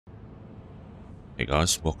Hey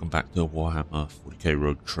guys, welcome back to Warhammer 40k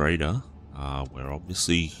Rogue Trader. We're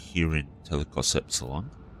obviously here in Telecos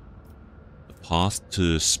Epsilon. The path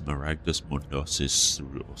to Smaragdus Mundos is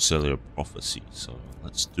through Orsellio Prophecy, so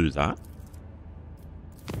let's do that.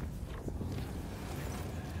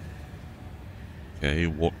 Okay,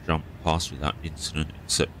 warp jump past without incident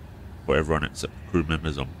except for everyone except crew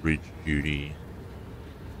members on bridge duty.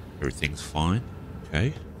 Everything's fine.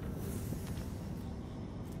 Okay.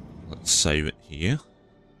 Let's save it here.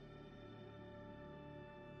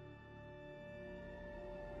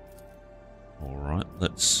 Alright,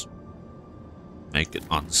 let's make it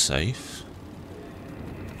unsafe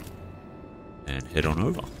and head on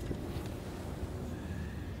over.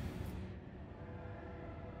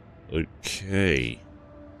 Okay.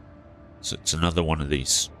 So it's another one of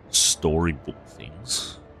these storybook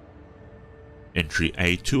things. Entry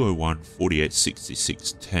A201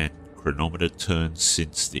 4866 10 chronometer turns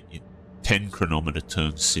since the 10 chronometer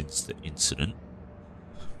turns since the incident.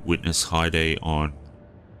 Witness high day on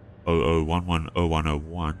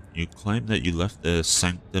 00110101. You claim that you left the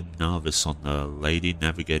Sanctum Navis on the Lady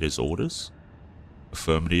Navigator's orders?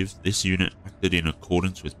 Affirmative. This unit acted in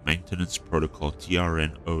accordance with Maintenance Protocol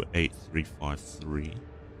TRN 08353.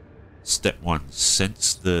 Step 1.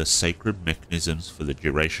 Sense the sacred mechanisms for the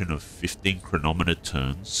duration of 15 chronometer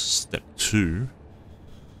turns. Step 2.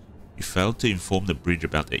 You failed to inform the bridge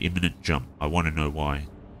about the imminent jump. I want to know why.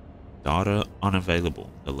 Data unavailable.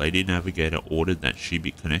 The Lady Navigator ordered that she be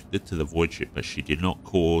connected to the void ship, but she did not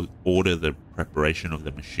order the preparation of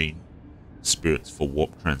the machine spirits for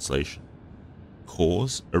warp translation.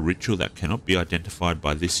 Cause: a ritual that cannot be identified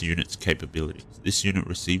by this unit's capabilities. This unit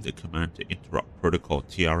received a command to interrupt protocol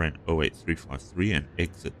TRN 08353 and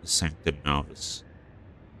exit the Sanctum Navis.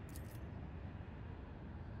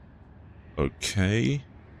 Okay.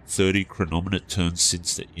 30 chronometer turns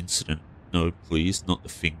since the incident. No, please, not the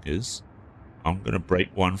fingers. I'm gonna break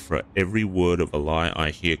one for every word of a lie I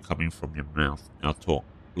hear coming from your mouth. Now talk.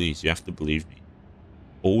 Please, you have to believe me.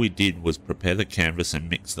 All we did was prepare the canvas and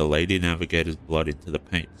mix the Lady Navigator's blood into the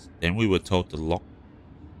paints. Then we were told to lock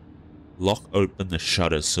open the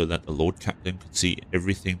shutters so that the Lord Captain could see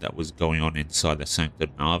everything that was going on inside the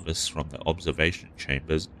Sanctum Navis from the observation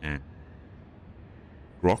chambers, and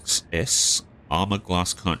Grox S. Armor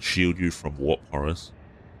glass can't shield you from warp horrors.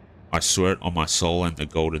 I swear it on my soul and the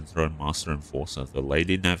Golden Throne Master Enforcer. The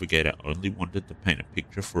Lady Navigator only wanted to paint a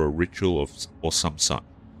picture for a ritual or some such.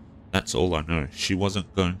 That's all I know. She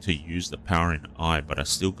wasn't going to use the power in I, but I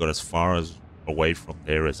still got as far away from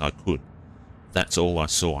there as I could. That's all I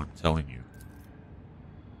saw, I'm telling you.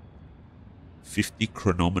 50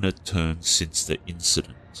 chronometer turns since the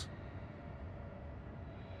incident.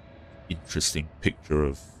 Interesting picture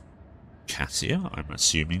of Cassia. I'm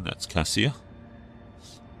assuming that's Cassia.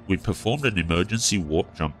 We performed an emergency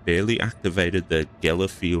warp jump, barely activated the Geller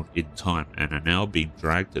field in time, and are now being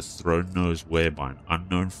dragged to Throne knows where by an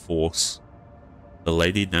unknown force. The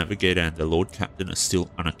Lady Navigator and the Lord Captain are still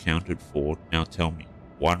unaccounted for. Now tell me,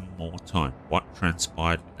 one more time, what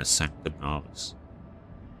transpired in the Sanctum Navis?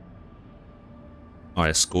 I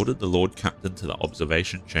escorted the Lord Captain to the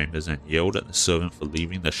observation chambers and yelled at the servant for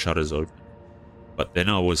leaving the shutters open. But then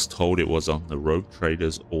I was told it was on the Rogue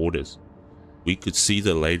Trader's orders. We could see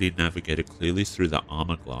the Lady Navigator clearly through the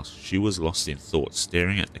armor glass. She was lost in thought,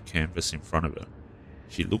 staring at the canvas in front of her.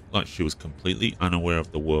 She looked like she was completely unaware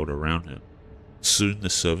of the world around her. Soon the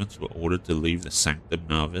servants were ordered to leave the Sanctum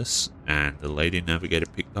Navis, and the Lady Navigator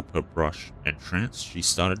picked up her brush. Entranced, she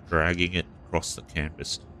started dragging it across the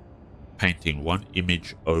canvas, painting one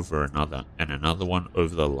image over another, and another one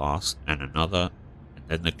over the last, and another, and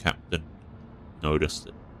then the captain noticed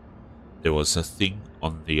it. There was a thing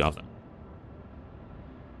on the other.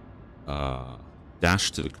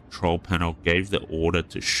 Dashed to the control panel, gave the order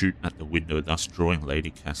to shoot at the window, thus drawing Lady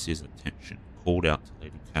Cassia's attention. Called out to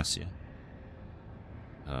Lady Cassia.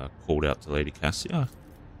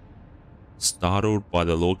 Startled by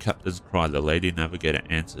the Lord Captain's cry, the Lady Navigator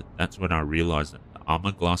answered. That's when I realized that the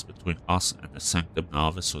armor glass between us and the Sanctum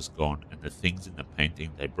Navis was gone, and the things in the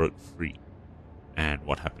painting, they broke free. And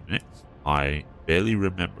what happened next? I barely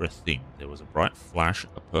remember a thing. There was a bright flash,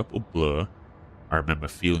 a purple blur. I remember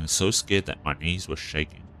feeling so scared that my knees were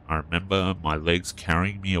shaking. I remember my legs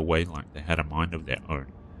carrying me away like they had a mind of their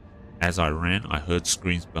own. As I ran, I heard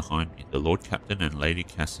screams behind me. The Lord Captain and Lady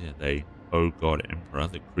Cassia, they, oh God, Emperor,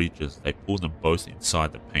 the creatures, they pulled them both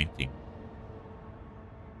inside the painting.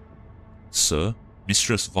 Sir,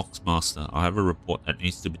 Mistress Voxmaster, I have a report that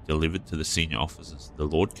needs to be delivered to the senior officers. The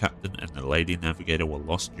Lord Captain and the Lady Navigator were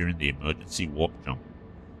lost during the emergency warp jump.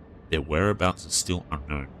 Their whereabouts are still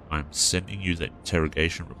unknown. I am sending you the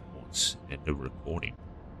interrogation report. notes. End of recording.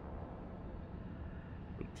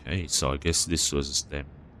 Okay, so I guess this was them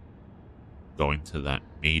going to that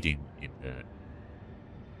meeting in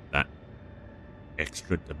that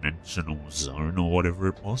extra dimensional zone or whatever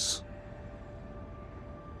it was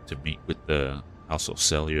to meet with the House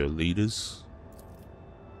Orsellio leaders.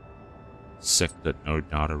 Sector, no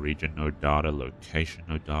data. Region, no data. Location,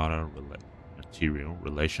 no data. Material,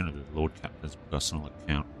 relation of the Lord Captain's personal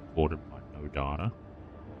account reported by no data.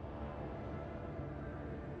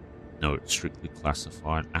 Note, strictly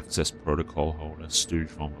classified. Access protocol holder, Stooge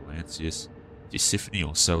von Valancius. Deciphony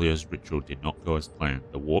Orsellio's ritual did not go as planned.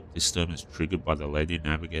 The warp disturbance triggered by the Lady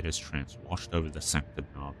Navigator's trance washed over the Sanctum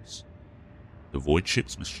Navis. The void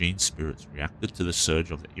ship's machine spirits reacted to the surge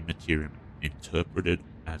of the Immaterium, interpreted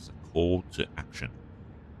as a call to action.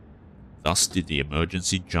 Thus did the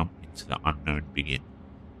emergency jump into the unknown begin.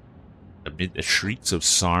 Amid the shrieks of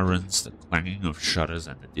sirens, the clanging of shutters,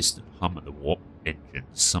 and the distant hum of the warp engine,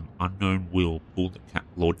 some unknown will pulled the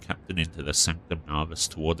Lord Captain into the Sanctum Navis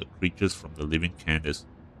toward the creatures from the living canvas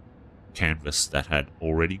that had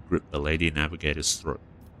already gripped the Lady Navigator's throat.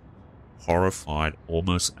 Horrified,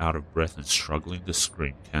 almost out of breath and struggling to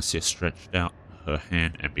scream, Cassia stretched out her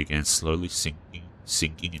hand and began slowly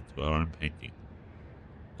sinking into her own painting.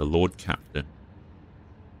 The Lord Captain,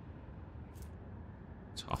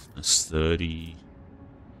 toughness 30,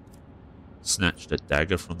 snatched a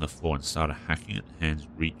dagger from the floor and started hacking at hands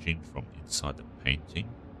reaching from inside the painting.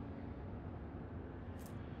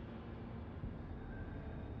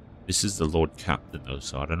 This is the Lord Captain though,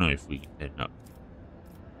 so I don't know if we end up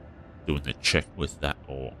doing the check with that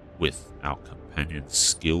or with our companion's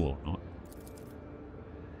skill or not.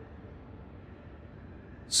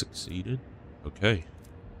 Succeeded? Okay.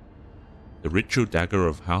 The ritual dagger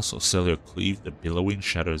of House Orsellio cleaved the billowing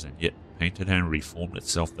shadows, and yet the painted hand reformed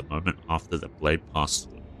itself the moment after the blade passed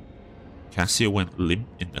through it. Cassia went limp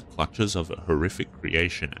in the clutches of a horrific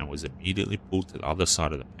creation and was immediately pulled to the other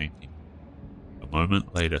side of the painting. A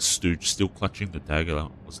moment later, Stooge, still clutching the dagger,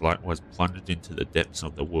 was likewise plunged into the depths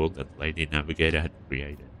of the world that Lady Navigator had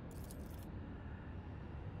created.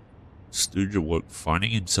 Stooge awoke,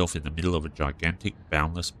 finding himself in the middle of a gigantic,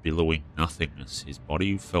 boundless, billowing nothingness. His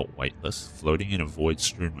body felt weightless, floating in a void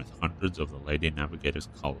strewn with hundreds of the Lady Navigator's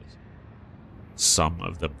colors. Some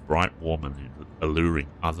of them bright, warm, and alluring,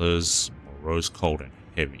 others more rose-cold and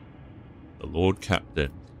heavy. The Lord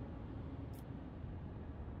Captain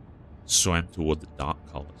swam toward the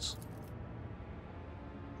dark colors.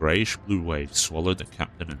 Greyish-blue waves swallowed the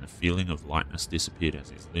captain, and the feeling of lightness disappeared as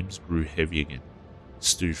his limbs grew heavy again.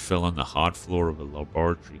 Stu fell on the hard floor of a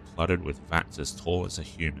laboratory cluttered with vats as tall as a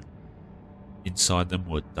human. Inside them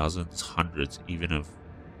were dozens, hundreds, even of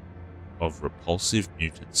repulsive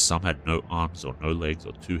mutants. Some had no arms or no legs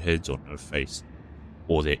or two heads or no face,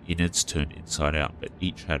 or their innards turned inside out, but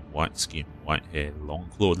each had white skin, white hair, long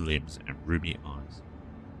clawed limbs, and ruby eyes.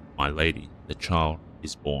 My lady, the child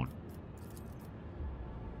is born.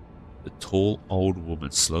 The tall old woman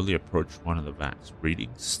slowly approached one of the vats.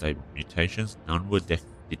 Readings stable. Mutations, none were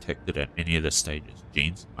detected at any of the stages.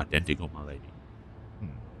 Genes, identical, my lady.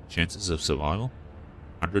 Chances of survival?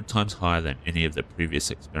 100 times higher than any of the previous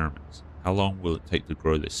experiments. How long will it take to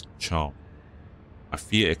grow this child? I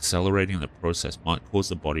fear accelerating the process might cause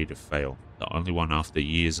the body to fail. The only one after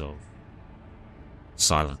years of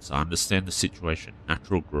silence. I understand the situation.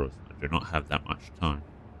 Natural growth. I do not have that much time.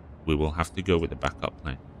 We will have to go with a backup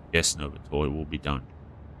plan. Yes, Novator, it will be done.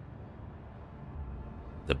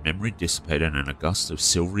 The memory dissipated and a gust of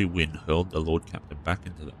silvery wind hurled the Lord Captain back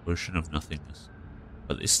into the ocean of nothingness.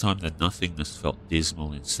 But this time the nothingness felt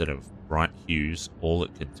dismal instead of bright hues. All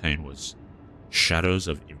it contained was shadows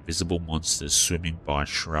of invisible monsters swimming by,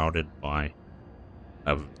 shrouded by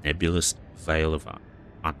a nebulous veil of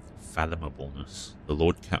unfathomableness. The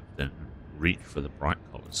Lord Captain reached for the bright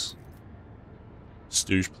colors.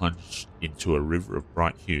 Stooge plunged into a river of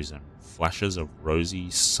bright hues, and flashes of rosy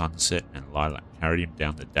sunset and lilac carried him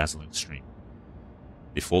down the dazzling stream.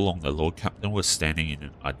 Before long, the Lord Captain was standing in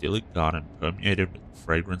an idyllic garden permeated with the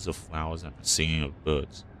fragrance of flowers and the singing of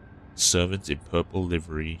birds. Servants in purple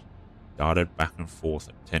livery darted back and forth,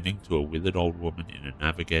 attending to a withered old woman in a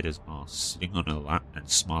navigator's mask. Sitting on her lap and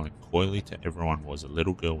smiling coyly to everyone was a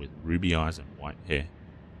little girl with ruby eyes and white hair.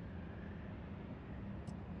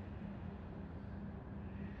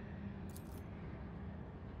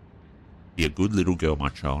 Be a good little girl, my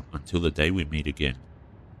child, until the day we meet again.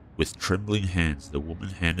 With trembling hands, the woman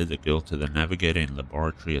handed the girl to the navigator in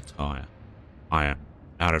laboratory attire. I am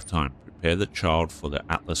out of time. Prepare the child for the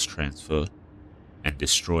Atlas transfer and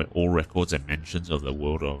destroy all records and mentions of the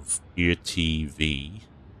world of EAR TV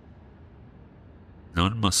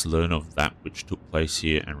None must learn of that which took place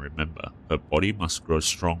here, and remember, her body must grow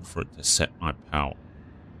strong for it to set my power.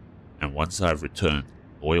 And once I have returned,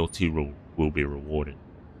 loyalty will be rewarded.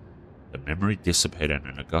 The memory dissipated,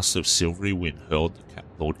 and a gust of silvery wind hurled the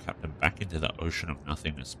Lord Captain back into the ocean of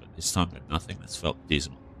nothingness, but this time the nothingness felt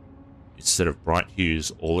dismal. Instead of bright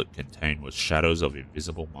hues, all it contained was shadows of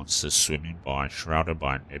invisible monsters swimming by, shrouded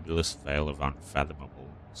by a nebulous veil of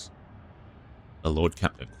unfathomableness. The Lord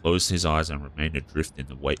Captain closed his eyes and remained adrift in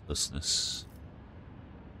the weightlessness.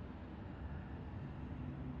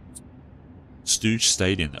 Stooge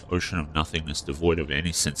stayed in the ocean of nothingness, devoid of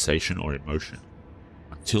any sensation or emotion,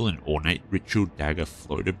 until an ornate ritual dagger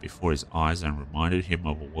floated before his eyes and reminded him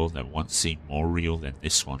of a world that once seemed more real than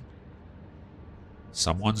this one.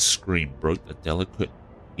 Someone's scream broke the delicate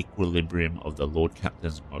equilibrium of the Lord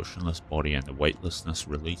Captain's motionless body, and the weightlessness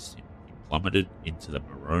released him. He plummeted into the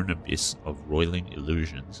maroon abyss of roiling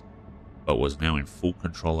illusions, but was now in full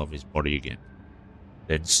control of his body again.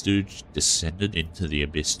 Then Stooge descended into the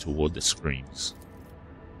abyss toward the screams.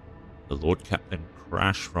 The Lord Captain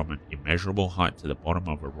crashed from an immeasurable height to the bottom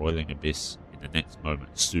of a roiling abyss. In the next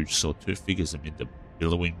moment, Stooge saw two figures amid the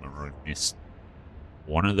billowing maroon mist.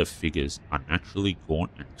 One of the figures, unnaturally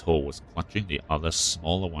gaunt and tall, was clutching the other,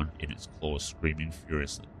 smaller one, in its claws, screaming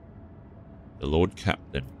furiously. The Lord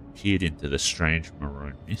Captain peered into the strange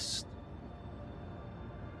maroon mist.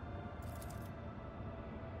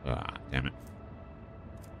 Ah, damn it.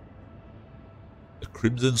 The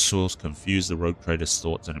crimson source confused the rogue trader's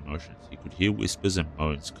thoughts and emotions. He could hear whispers and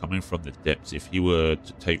moans coming from the depths. If he were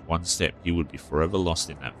to take one step, he would be forever lost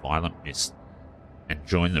in that violent mist and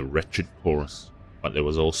join the wretched chorus. But there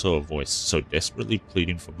was also a voice, so desperately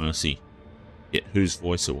pleading for mercy, yet whose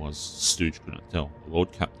voice it was, Stooge could not tell. The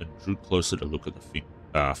Lord Captain drew closer to look at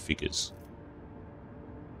the figures.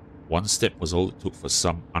 One step was all it took for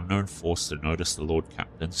some unknown force to notice the Lord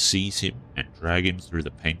Captain, seize him, and drag him through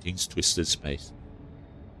the painting's twisted space.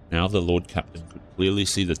 Now the Lord Captain could clearly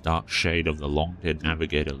see the dark shade of the long-dead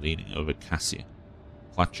navigator leaning over Cassia.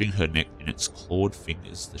 Clutching her neck in its clawed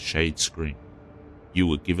fingers, the shade screamed, "You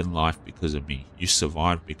were given life because of me. You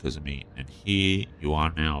survived because of me. And here you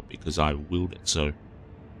are now because I willed it so.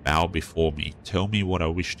 Bow before me. Tell me what I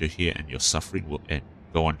wish to hear and your suffering will end.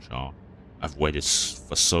 Go on, child. I've waited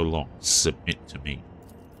for so long. Submit to me."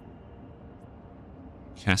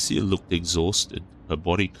 Cassia looked exhausted, her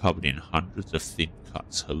body covered in hundreds of thin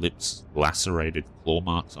cuts, her lips lacerated, claw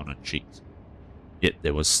marks on her cheeks. Yet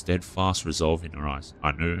there was steadfast resolve in her eyes.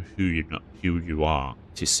 "I know who you are,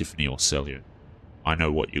 Tiffany Orsellio. I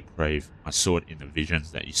know what you crave. I saw it in the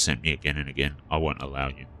visions that you sent me again and again. I won't allow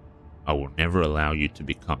you. I will never allow you to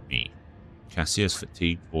become me." Cassia's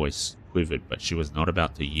fatigued voice quivered, but she was not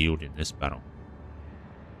about to yield in this battle.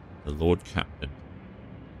 The Lord Captain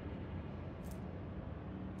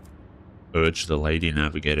urged the Lady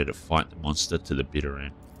Navigator to fight the monster to the bitter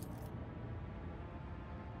end.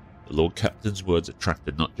 The Lord Captain's words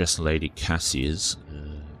attracted not just Lady Cassia's,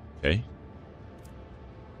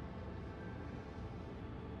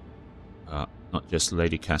 not just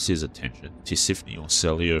Lady Cassia's attention. Tiffany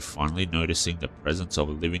Orsellio, finally noticing the presence of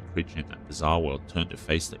a living creature in that bizarre world, turned to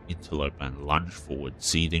face the interloper and lunged forward,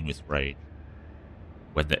 seething with rage.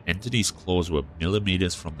 When the entity's claws were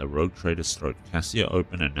millimeters from the rogue trader's throat, Cassia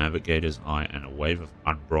opened a navigator's eye, and a wave of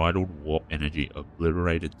unbridled warp energy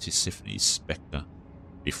obliterated Tiffany's spectre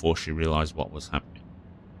before she realized what was happening.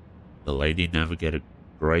 The Lady Navigator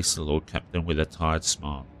graced the Lord Captain with a tired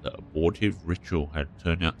smile. The abortive ritual had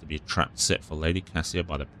turned out to be a trap set for Lady Cassia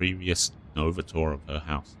by the previous novator of her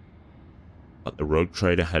house. But the rogue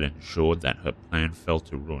trader had ensured that her plan fell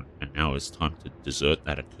to ruin, and now it was time to desert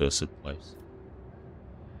that accursed place.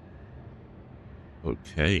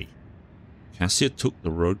 Okay. Cassia took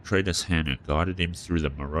the rogue trader's hand and guided him through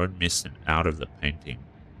the maroon mist and out of the painting.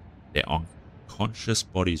 Their unconscious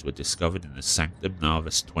bodies were discovered in the Sanctum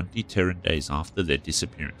Navis 20 Terran days after their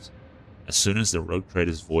disappearance, as soon as the rogue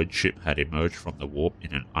trader's void ship had emerged from the warp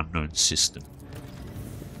in an unknown system.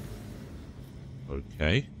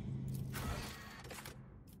 Okay.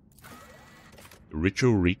 The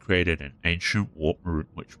ritual recreated an ancient warp route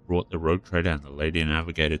which brought the rogue trader and the Lady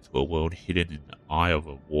Navigator to a world hidden in the eye of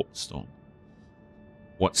a warp storm.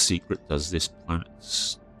 What secret does this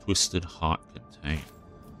planet's twisted heart contain?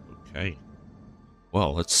 Okay.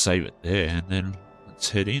 Well, let's save it there and then let's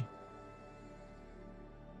head in.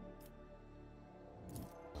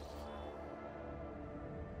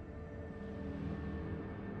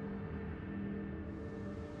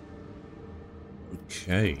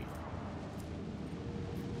 Okay.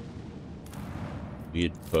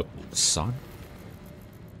 Weird purple sun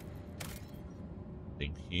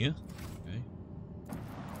thing here. Okay.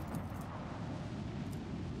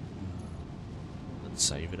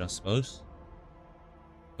 save it, I suppose.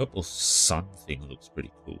 Purple sun thing looks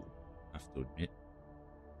pretty cool, I have to admit.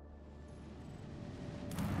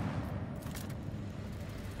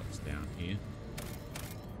 What's down here?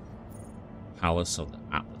 Palace of the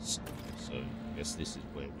Atlas. So I guess this is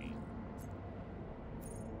where we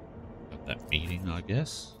have that meeting, I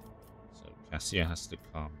guess. So Cassia has to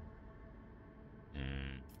come.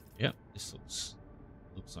 And yeah, this looks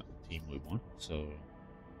like the team we want. So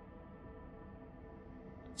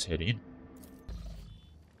let's head in.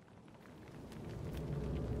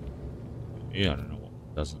 Yeah, I don't know what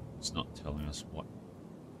doesn't. It's not telling us what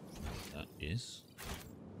that is.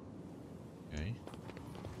 Okay.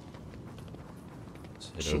 Let's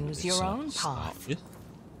head over Choose this your side own to start path. with.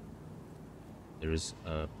 There is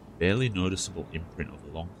a barely noticeable imprint of a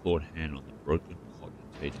long-clawed hand on the broken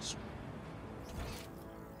cogitator scroll.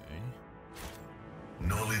 Okay.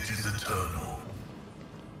 Knowledge is eternal.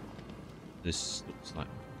 This looks like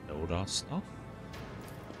Eldar stuff.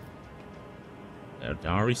 The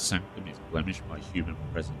Eldari sanctum is blemished by human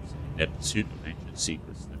presence. In their pursuit of ancient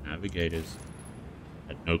secrets, the navigators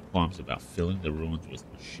had no qualms about filling the ruins with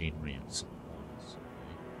machinery and supplies. Okay.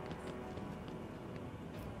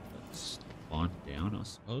 Let's climb down, I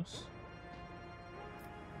suppose.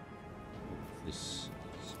 This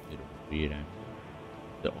is a bit of a weird angle.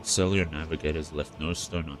 The Orsellio navigators left no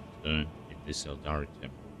stone unturned in this Eldari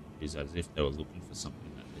temple. It is as if they were looking for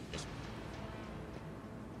something that they just...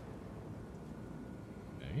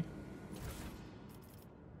 Okay.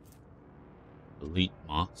 Elite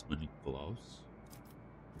marksman gloves.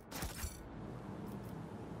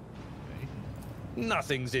 Okay.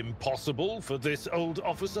 Nothing's impossible for this old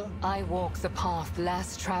officer. I walk the path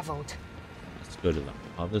less traveled. Let's go to the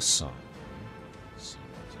other side. Let's see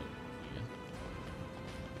what's over here.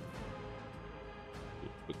 Do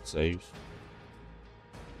quick saves.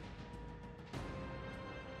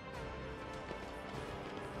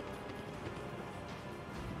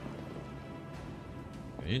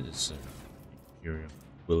 Okay, there's an Imperial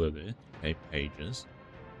Quiller there. Okay, pages.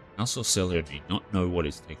 House Orsellio do not know what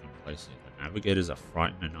is taking place here. The navigators are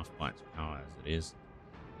frightened enough by its power as it is.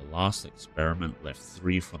 The last experiment left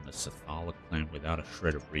 3 from the Sathala clan without a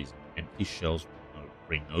shred of reason. Empty shells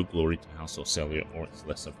bring no glory to House Orsellio or its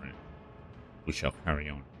lesser brand. We shall carry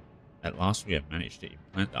on. At last we have managed to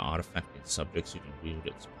implant the artifact in subjects who can wield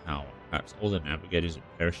its power. Perhaps all the navigators who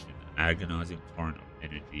perished in an agonizing torrent of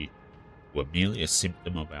energy were merely a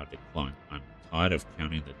symptom of our decline. I'm tired of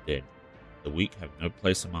counting the dead. The weak have no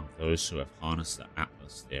place among those who have harnessed the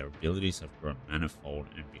Atlas. Their abilities have grown manifold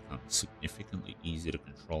and become significantly easier to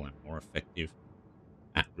control and more effective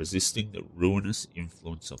at resisting the ruinous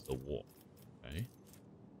influence of the war. Okay.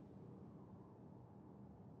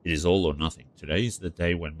 It is all or nothing. Today is the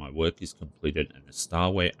day when my work is completed and the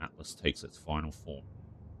Starway Atlas takes its final form.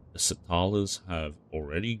 The Sathalas have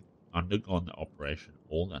already undergone the operation.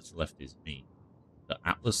 All that's left is me, the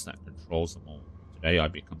Atlas that controls them all. Today I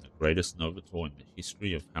become the greatest Novator in the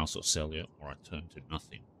history of House Orsellio, or I turn to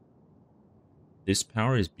nothing. This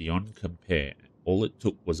power is beyond compare. All it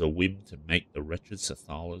took was a whim to make the wretched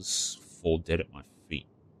Sathalas fall dead at my feet.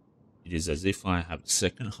 It is as if I have a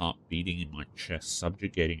second heart beating in my chest,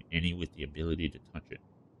 subjugating any with the ability to touch it.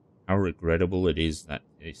 How regrettable it is that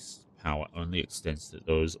this power only extends to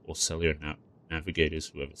those Orsellio navigators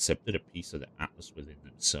who have accepted a piece of the Atlas within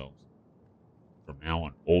themselves. From now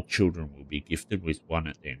on, all children will be gifted with one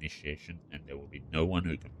at their initiation, and there will be no one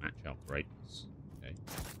who can match our greatness. Okay.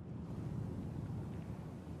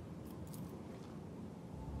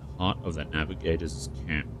 The heart of the navigators'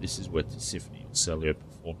 camp. This is where Tisiphone Orsellio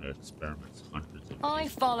performed her experiments hundreds of I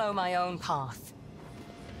years follow my own path.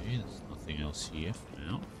 Okay, there's nothing else here for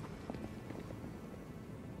now. So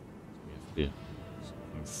we have to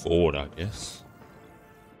move forward, I guess.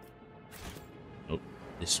 Nope,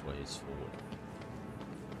 this way is forward.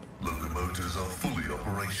 Locomotives are fully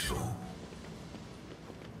operational.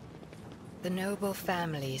 The noble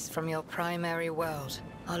families from your primary world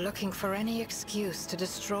are looking for any excuse to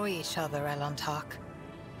destroy each other, Elantark.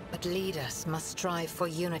 But leaders must strive for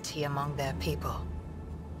unity among their people.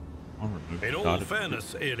 In all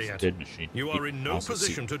fairness, Iliad, you are in no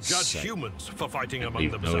position to judge humans for fighting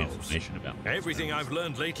among themselves. Everything I've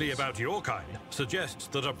learned lately about your kind suggests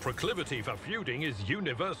that a proclivity for feuding is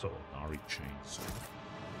universal. Chainsaw.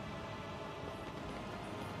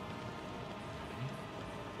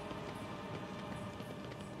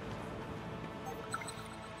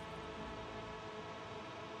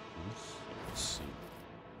 Let's see.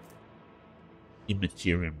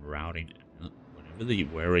 Immaterium routing. Whenever the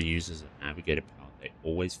wearer uses a navigator power, they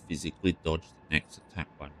always physically dodge the next attack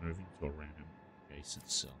by moving to a random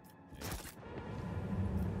adjacent cell. Okay.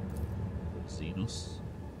 Xenos.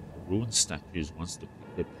 Ruined statues once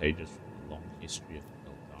depicted pages from the long history of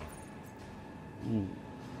Eldar. Ooh.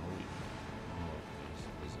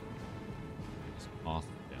 There's a path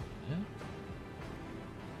down there.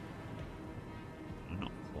 Can I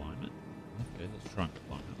not climb it? Okay, let's try and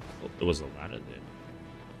climb it. I thought there was a ladder there.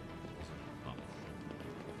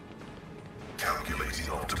 Calculating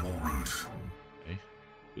optimal route. Okay,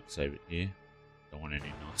 quick save it here. Don't want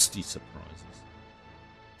any nasty surprises.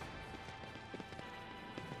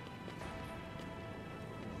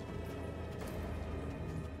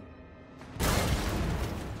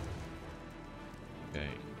 Okay,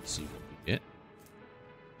 let's see what we get.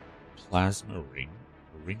 Plasma ring.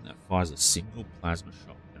 A ring that fires a single plasma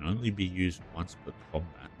shot can only be used once per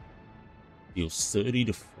combat. Deals 30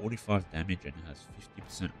 to 45 damage and has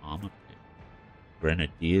 50% armor pit.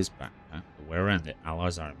 Grenadier's backpack. The wearer and their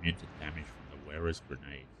allies are immune to damage from the wearer's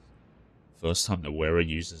grenades. First time the wearer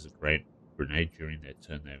uses a grenade during their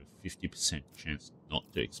turn, they have a 50% chance not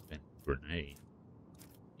to expend grenade.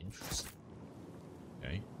 Interesting.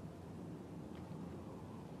 Okay.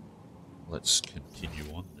 Let's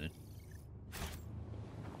continue on then.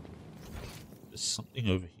 There's something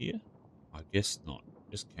over here? I guess not.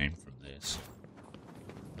 Just came from there, so.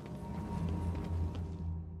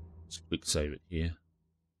 Let's quick save it here.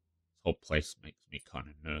 This whole place makes me kind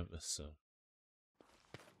of nervous, so.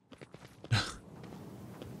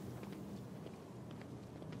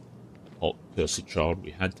 Halt, cursed child,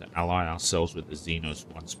 we had to ally ourselves with the Xenos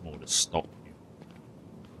once more to stop you.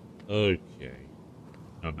 Okay.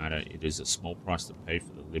 No matter, it is a small price to pay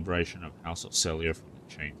for the liberation of House Orsellio from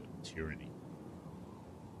the chains of tyranny.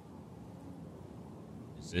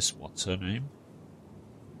 Is this what's her name?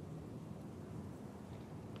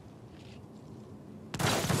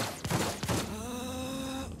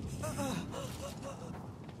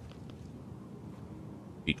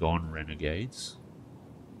 Begone, renegades.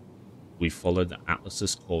 We followed the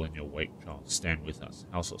Atlas's call in your wake, child. Stand with us.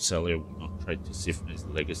 House Orsellio will not trade Tisiphon's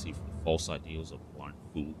legacy for the false ideals of blind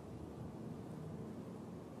fool.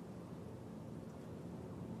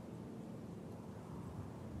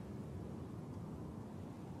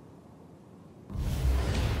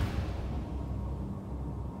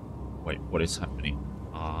 Wait, what is happening?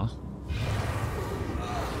 Ah.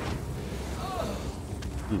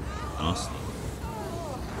 Ooh, nasty.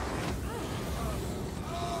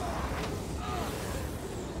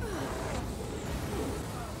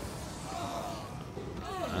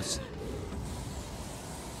 Nasty.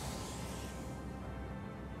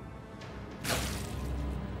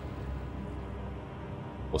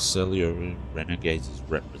 Orsellio renegades as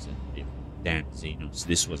representative. Damn Xenos,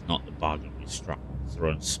 this was not the bargain we struck.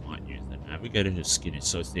 Throne smite you. The navigator's skin is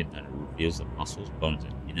so thin that it reveals the muscles, bones,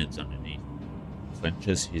 and innards underneath.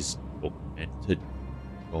 Clenches his augmented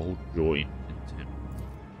gold jaw in contempt.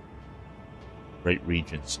 Great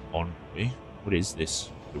Regent's envoy. What is this?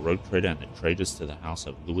 The rogue trader and the traders to the house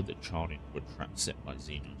have lured the child into a trap set by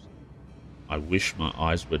Xenos. I wish my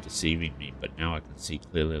eyes were deceiving me, but now I can see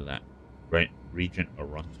clearly that Great Regent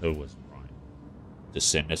Oronto was right. To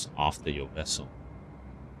send us after your vessel.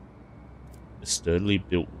 The sturdily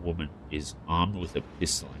built woman is armed with a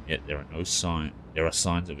pistol, and yet there are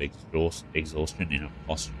signs of exhaustion in her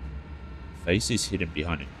posture. Her face is hidden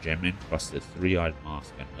behind a gem-encrusted three-eyed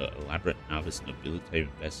mask, and her elaborate Navis nobility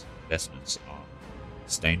vestments are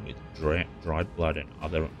stained with dried blood and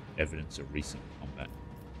other evidence of recent combat.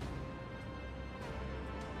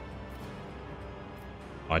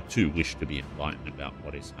 I too wish to be enlightened about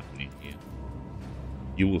what is happening here.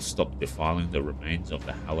 You will stop defiling the remains of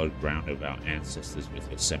the hallowed ground of our ancestors with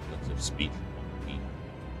your semblance of speech and monkey.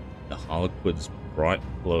 The Harlequin's bright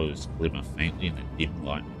clothes glimmer faintly in the dim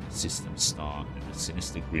light of the system star, and the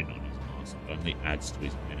sinister grin on his mask only adds to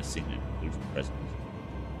his menacing and aloof presence.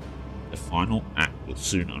 The final act will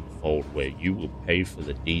soon unfold, where you will pay for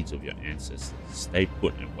the deeds of your ancestors. Stay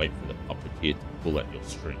put and wait for the puppeteer to pull at your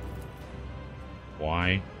string.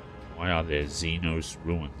 Why are there Xenos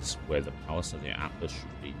ruins where the palace of the Atlas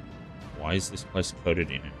should be? Why is this place coated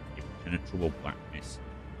in an impenetrable blackness?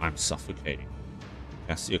 I'm suffocating.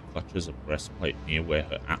 Cassia clutches a breastplate near where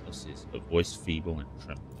her Atlas is, her voice feeble and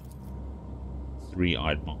trembling.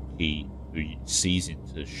 Three-eyed monkey who sees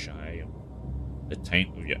into Shai. The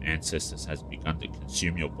taint of your ancestors has begun to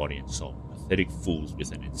consume your body and soul. Pathetic fools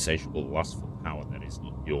with an insatiable lust for power that is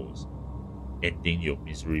not yours. Ending your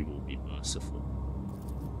misery will be merciful.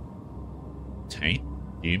 Taint?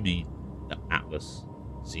 Do you mean the Atlas,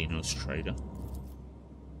 Xenos trader?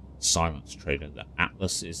 Silence, trader. The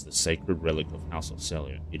Atlas is the sacred relic of House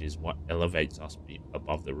Orsellio. It is what elevates us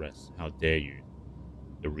above the rest. How dare you?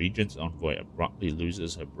 The Regent's envoy abruptly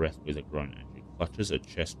loses her breath with a groan and she clutches her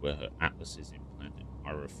chest where her atlas is implanted.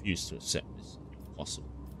 I refuse to accept this.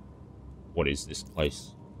 Impossible. What is this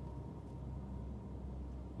place?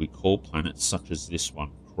 We call planets such as this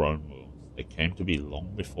one Crone worlds. They came to be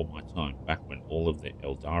long before my time, back when all of the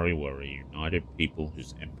Eldari were a united people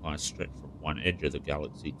whose empires stretched from one edge of the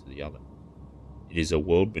galaxy to the other. It is a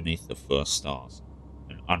world beneath the first stars,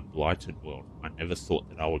 an unblighted world. I never thought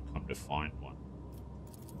that I would come to find one.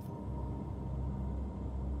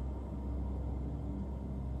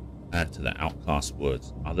 Add to the outcast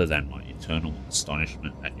words, other than my eternal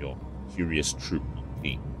astonishment at your curious troop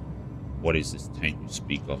monkey. What is this taint you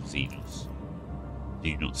speak of, Xenos? Do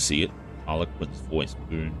you not see it? Harlequin's voice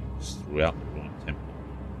booms throughout the ruined temple.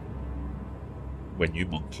 When you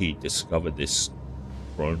monkey discovered this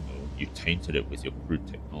Crone world, you tainted it with your crude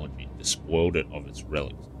technology, despoiled it of its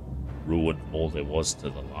relics, ruined all there was to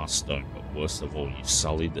the last stone, but worst of all, you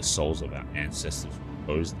sullied the souls of our ancestors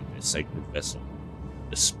reposed in their sacred vessel,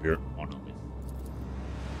 the spirit monolith.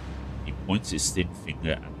 He points his thin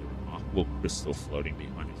finger at the remarkable crystal floating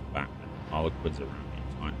behind his back, and the Harlequins around him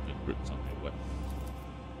tighten their grips on their weapons,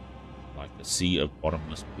 like a sea of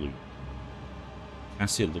bottomless blue.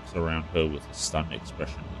 Cassia looks around her with a stunned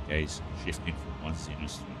expression, the gaze shifting from one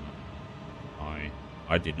Xenos to another.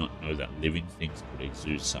 I did not know that living things could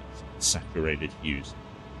exude such saturated hues.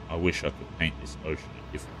 I wish I could paint this ocean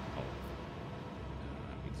a different color.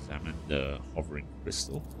 Examine the hovering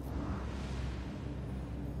crystal.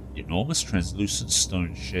 The enormous translucent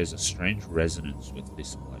stone shares a strange resonance with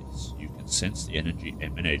this place. You can sense the energy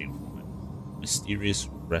emanating from it. Mysterious,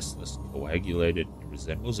 restless, coagulated, it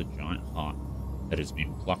resembles a giant heart that has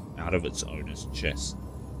been plucked out of its owner's chest.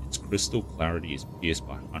 Its crystal clarity is pierced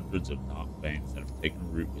by hundreds of dark veins that have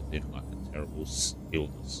taken root within like a terrible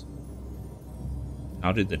illness.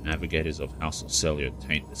 How did the navigators of House Orsellio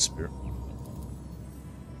taint the spirit monolith?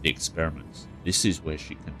 The experiments. This is where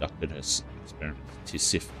she conducted her experiments.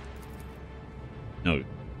 Tisif. No, it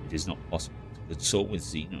is not possible. To consort with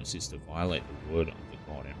Xenos is to violate the word of the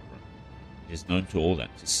God Emperor. It is known to all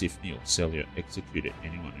that Tisifni Orsellio executed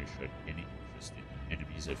anyone who showed any interest in the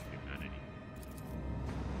enemies of humanity.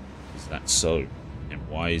 Is that so? And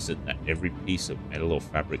why is it that every piece of metal or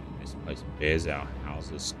fabric in this place bears our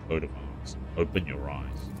house's coat of arms? Open your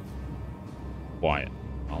eyes. Quiet.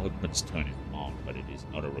 Harlequin's tone is mild, but it is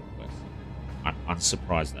not a request. I'm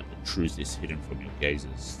unsurprised that the truth is hidden from your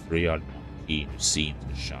gazes, three-eyed monkey who see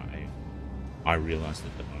into Sha'e. I realized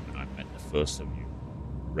at the moment I met the first of you,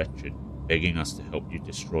 wretched, begging us to help you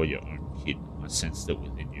destroy your own kid. I sensed it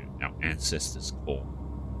within you, our ancestors' call.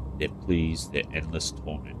 Their pleas, their endless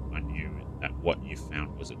torment. I knew that what you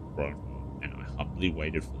found was a Crone world, and I humbly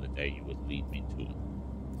waited for the day you would lead me to it.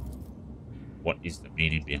 What is the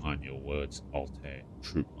meaning behind your words, Altair,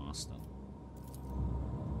 Troop Master?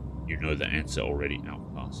 You know the answer already,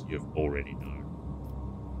 Outcast. You have already known.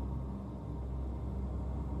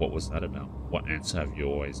 What was that about? What answer have you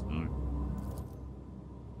always known?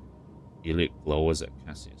 Ilic glowers at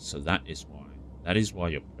Cassia. So that is why. That is why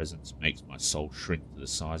your presence makes my soul shrink to the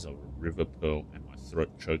size of a river pearl and my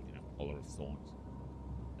throat choke in a collar of thorns.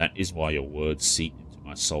 That is why your words seep into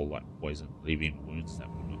my soul like poison, leaving wounds that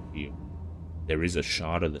will not heal. There is a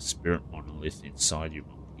shard of the spirit monolith inside you,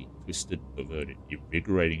 monkey, twisted, perverted,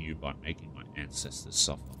 invigorating you by making my ancestors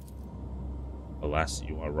suffer. Alas,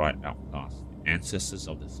 you are right, Outcast. The ancestors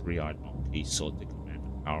of the three-eyed monkey sought to command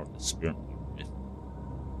the power of the spirit monolith,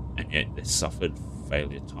 and yet they suffered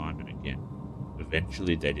failure time and again.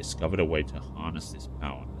 Eventually, they discovered a way to harness this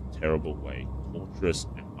power, a terrible way, torturous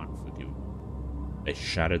and unforgivable. They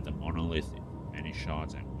shattered the monolith into many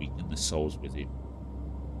shards and weakened the souls within.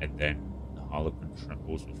 And then, the Harlequin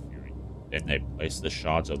trembles with fury. Then they placed the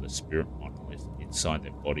shards of the spirit monolith inside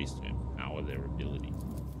their bodies to empower their ability.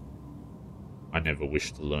 I never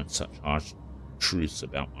wished to learn such harsh truths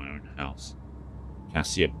about my own house.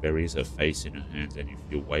 Cassia buries her face in her hands, and you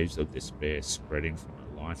feel waves of despair spreading from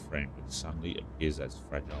her life frame, which suddenly appears as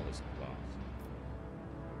fragile as glass.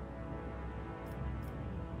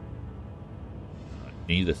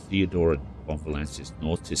 Neither Theodora von Valancius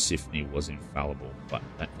nor Tisifni was infallible, but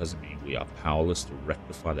that doesn't mean we are powerless to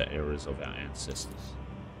rectify the errors of our ancestors.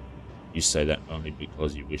 You say that only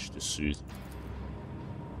because you wish to soothe me.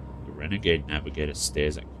 The renegade navigator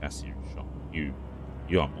stares at Cassia in shock.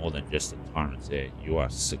 You are more than just a tyrant's heir. You are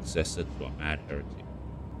a successor to a mad heretic,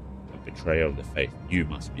 a betrayer of the faith. You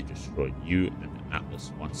must be destroyed, you and the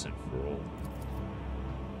Atlas, once and for all.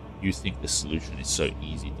 You think the solution is so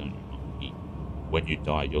easy, don't you, monkey? When you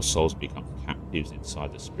die, your souls become captives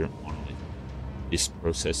inside the spirit monolith. This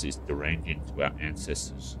process is deranging to our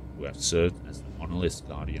ancestors. who have served as the monolith's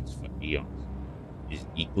guardians for eons. It is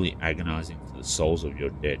equally agonizing to the souls of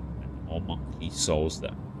your dead, and the more monkey souls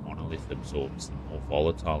that monolith absorbs, the more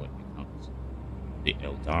volatile it becomes. The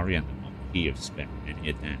Eldari and the monkey have spent many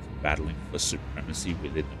a dance battling for supremacy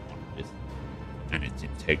within the monolith, and its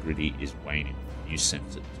integrity is waning. You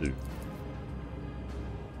sense it too.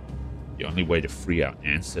 The only way to free our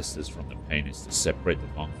ancestors from the pain is to separate the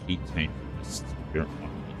monkey taint from the spirit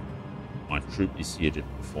monolith. My troop is here to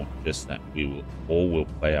perform just that. We will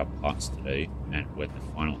play our parts today, and when the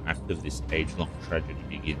final act of this age-long tragedy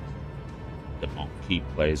begins, the monkey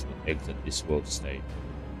players will exit this world stage.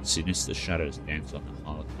 Sinister shadows dance on the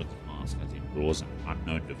Harlequin's mask as he draws an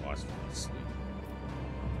unknown device from his sleeve.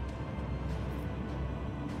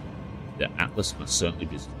 The Atlas must certainly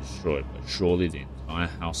be destroyed, but surely the entire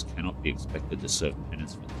house cannot be expected to serve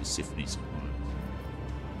penance for Tisiphone's crimes.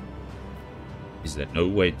 Is there no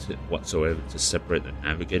way whatsoever to separate the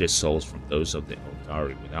navigators' souls from those of the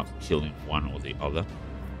Eldari without killing one or the other?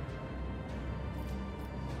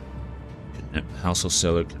 House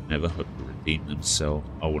Orsellio can never hope to redeem themselves.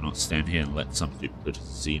 I will not stand here and let some duplicitous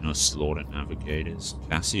Xenos slaughter navigators.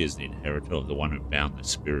 Cassia is the inheritor of the one who bound the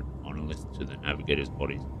spirit monolith to the navigators'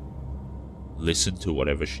 bodies. Listen to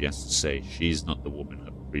whatever she has to say. She is not the woman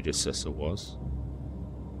her predecessor was.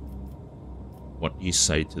 What do you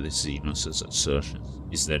say to this Xenos' assertions?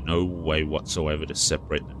 Is there no way whatsoever to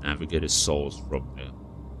separate the navigators' souls from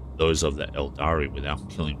those of the Eldari without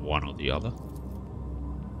killing one or the other?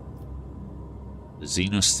 The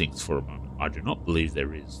Xenos thinks for a moment. I do not believe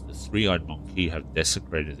there is. The three-eyed monkey have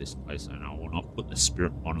desecrated this place, and I will not put the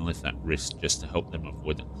spirit monolith at risk just to help them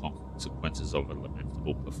avoid the consequences of a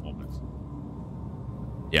lamentable performance.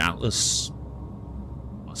 The Atlas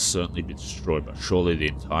must certainly be destroyed, but surely the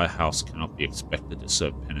entire house cannot be expected to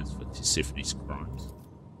serve penance for Tisiphone's crimes.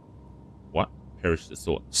 What? Perish the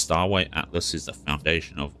thought. The Starway Atlas is the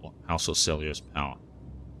foundation of House Orsellio's power.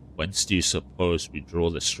 Whence do you suppose we draw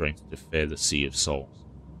the strength to fare the Sea of Souls?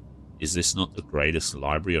 Is this not the greatest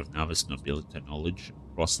library of Navis Nobilita knowledge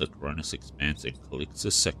across the Coronis Expanse and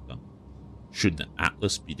Calixtus sector? Should the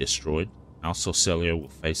Atlas be destroyed, House Orsellio will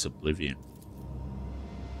face oblivion.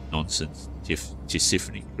 Nonsense.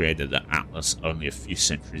 Tisiphone created the Atlas only a few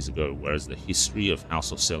centuries ago, whereas the history of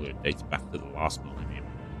House Orsellio dates back to the last millennium.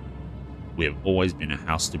 We have always been a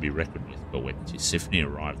house to be reckoned with, but when Tisiphone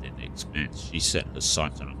arrived in the Expanse, she set her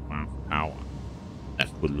sights on a crown of power that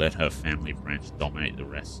could let her family branch dominate the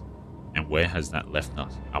rest. And where has that left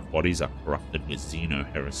us? Our bodies are corrupted with Xeno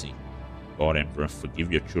heresy. God Emperor,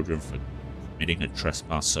 forgive your children for committing a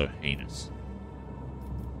trespass so heinous.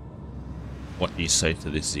 What do you say to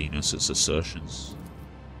this Xenos' assertions?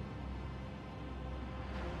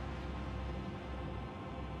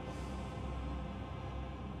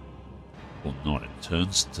 Will not. It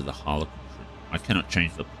turns to the Harlequin troop. I cannot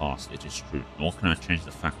change the past, it is true, nor can I change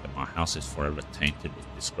the fact that my house is forever tainted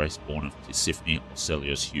with disgrace born of Tisiphone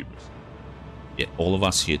Orsellio's hubris. Yet all of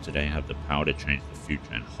us here today have the power to change the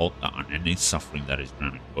future and halt the unending suffering that is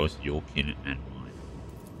drowning both your kin and mine.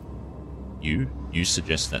 You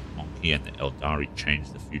suggest that Monkey and the Eldari change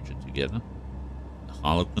the future together? The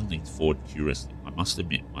Harlequin leans forward curiously. I must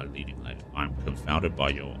admit, my leading lady, I am confounded by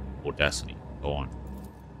your audacity. Go on.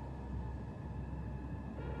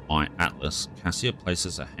 My Atlas. Cassia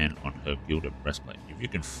places a hand on her gilded breastplate. If you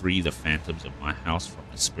can free the phantoms of my house from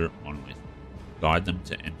the spirit monolith, guide them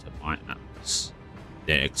to enter my Atlas.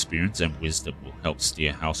 Their experience and wisdom will help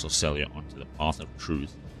steer House Orsellio onto the path of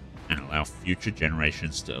truth and allow future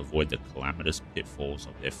generations to avoid the calamitous pitfalls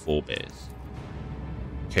of their forebears.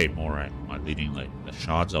 Kay Moray, my leading lady, the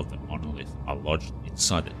shards of the monolith are lodged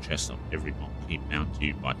inside the chest of every monkey bound to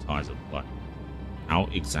you by ties of blood. How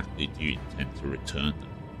exactly do you intend to return them?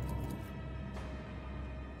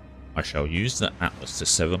 I shall use the Atlas to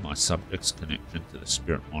sever my subject's connection to the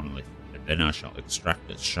spirit monolith, and then I shall extract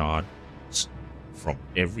its shards from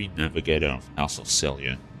every navigator of House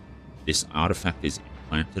Orsellio. This artifact is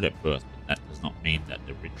implanted at birth, but that does not mean that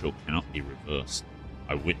the ritual cannot be reversed.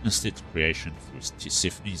 I witnessed its creation through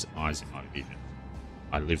Tisiphone's eyes in my visions.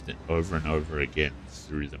 I lived it over and over again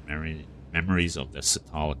through the memories of the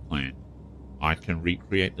Satala clan. I can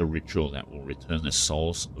recreate the ritual that will return the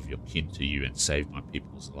souls of your kin to you and save my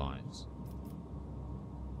people's lives.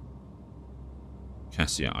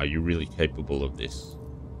 Cassia, are you really capable of this?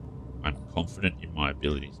 I'm confident in my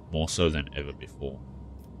abilities, more so than ever before.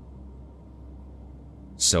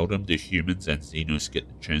 Seldom do humans and Xenos get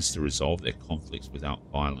the chance to resolve their conflicts without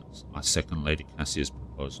violence. I second Lady Cassia's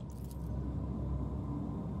proposal.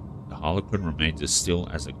 The Harlequin remains as still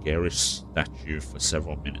as a garish statue for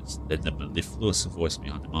several minutes. Then the mellifluous voice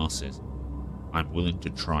behind the mask says, I'm willing to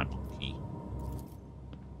try, monkey.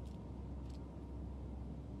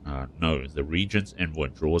 No, the Regent's envoy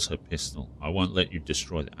draws her pistol. I won't let you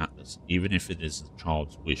destroy the Atlas, even if it is the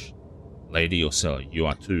child's wish. Lady Orsellio, you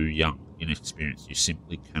are too young, inexperienced. You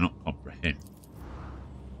simply cannot comprehend.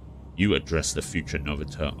 You address the future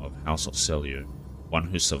Novator of House Orsellio, one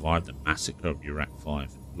who survived the massacre of Urak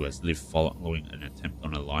 5, who has lived following an attempt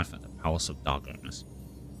on a life at the Palace of Dargonis,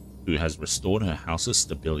 who has restored her house's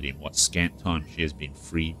stability in what scant time she has been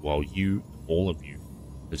freed, while you, all of you,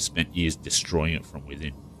 have spent years destroying it from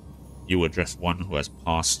within. You address one who has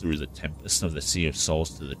passed through the tempest of the Sea of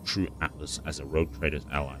Souls to the true Atlas as a rogue trader's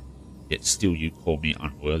ally. Yet still you call me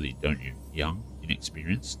unworthy, don't you? Young,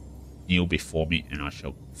 inexperienced? Kneel before me and I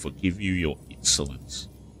shall forgive you your insolence.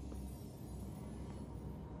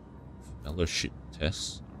 Fellowship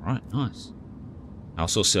tests. Alright, nice.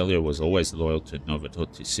 House Orsellio was always loyal to Novator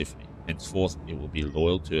Tisifni. Henceforth, it will be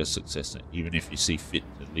loyal to her successor, even if you see fit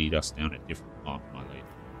to lead us down a different path, my lady.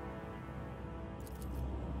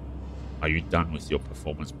 Are you done with your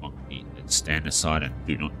performance, monkey? Then stand aside and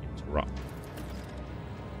do not interrupt.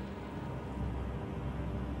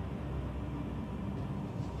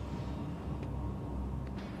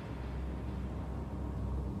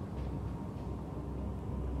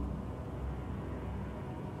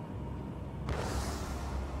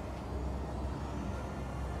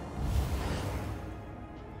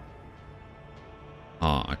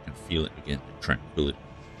 I can feel it again, the tranquility.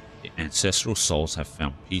 The ancestral souls have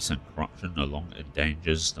found peace, and corruption no longer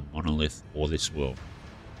endangers the monolith or this world.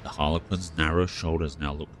 The Harlequin's narrow shoulders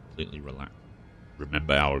now look completely relaxed.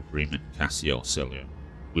 Remember our agreement, Cassia Orsellio.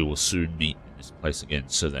 We will soon meet in this place again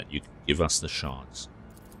so that you can give us the shards.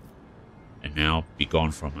 And now, be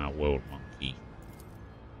gone from our world, monkey.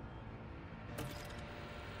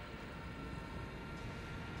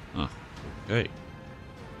 Ah, okay.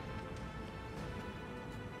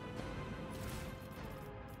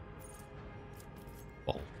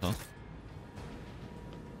 Bolter.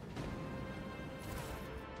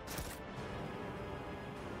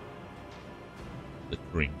 The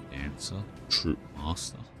Green Dancer, Troop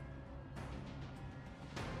Master.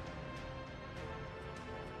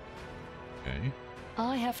 Okay.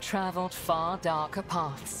 I have traveled far darker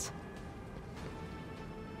paths.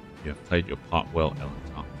 You have played your part well,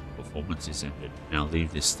 Elentar. Performance is ended. Now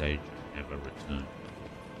leave this stage and never return.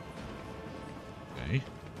 Okay.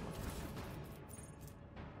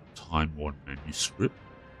 Time-worn manuscript.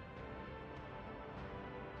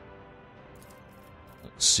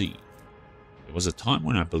 Let's see. There was a time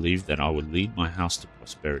when I believed that I would lead my house to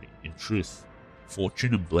prosperity. In truth,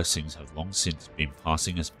 fortune and blessings have long since been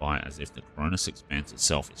passing us by, as if the Cronus Expanse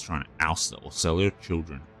itself is trying to oust the Orsellio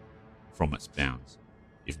children from its bounds.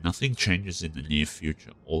 If nothing changes in the near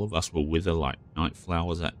future, all of us will wither like night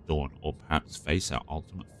flowers at dawn, or perhaps face our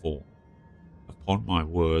ultimate fall. Upon my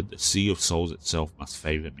word, the Sea of Souls itself must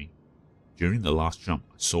favor me. During the last jump,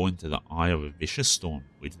 I saw into the eye of a vicious storm.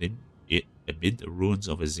 Within it, amid the ruins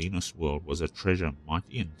of a Xenos world, was a treasure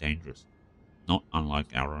mighty and dangerous, not unlike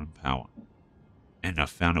our own power. And I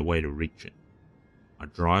found a way to reach it. I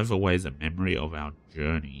drive away the memory of our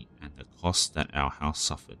journey and the cost that our house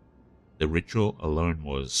suffered. The ritual alone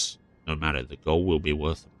was, no matter, the goal will be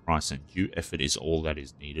worth the price, and due effort is all that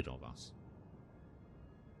is needed of us.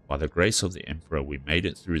 By the grace of the Emperor, we made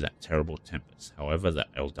it through that terrible tempest. However, the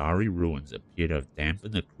Eldari ruins appear to have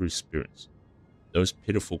dampened the crew's spirits. Those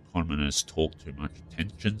pitiful commoners talk too much.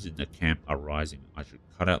 Tensions in the camp are rising. I should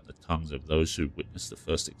cut out the tongues of those who witnessed the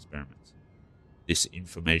first experiments. This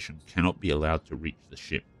information cannot be allowed to reach the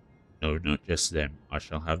ship. No, not just them. I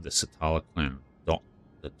shall have the Satala clan dot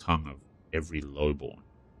the tongue of every lowborn.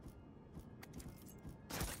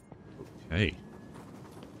 Okay.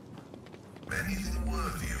 Anything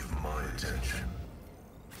worthy of my attention?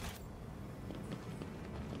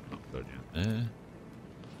 Not go down there.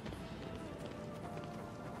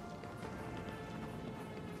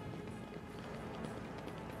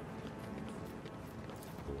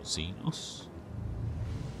 Or Xenos.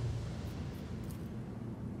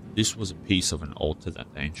 This was a piece of an altar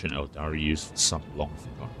that the ancient Eldari used for some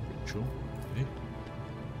long-forgotten ritual. Okay.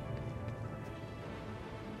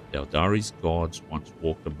 The Eldari's gods once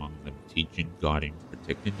walked among them, teaching, guiding,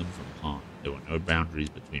 protecting them from harm. There were no boundaries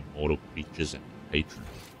between mortal creatures and patrons.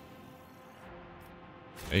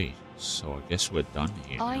 Okay, so I guess we're done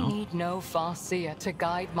here now. I need no Farseer to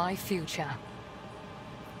guide my future.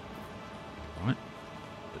 Right,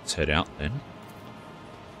 let's head out then.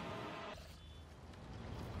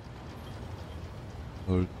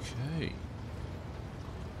 Okay.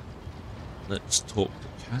 Let's talk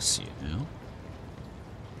to Cassia now.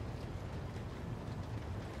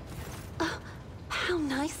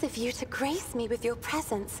 nice of you to grace me with your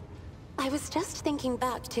presence. I was just thinking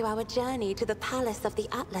back to our journey to the Palace of the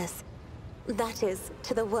Atlas. That is,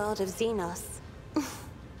 to the world of Xenos.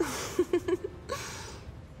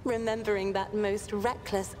 Remembering that most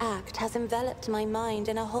reckless act has enveloped my mind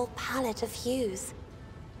in a whole palette of hues.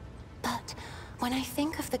 But when I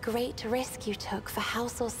think of the great risk you took for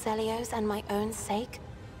House Orsellio's and my own sake,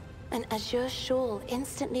 an azure shawl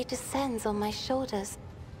instantly descends on my shoulders,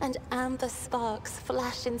 and amber sparks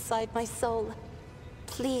flash inside my soul.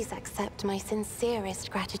 Please accept my sincerest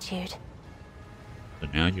gratitude. So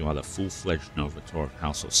now you are the full-fledged Novator of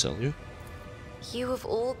House Orsellio? You of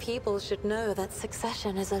all people should know that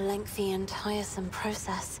succession is a lengthy and tiresome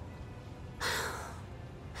process.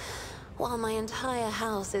 While my entire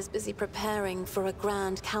house is busy preparing for a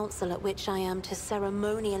grand council at which I am to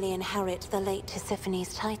ceremonially inherit the late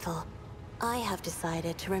Tisiphony's title, I have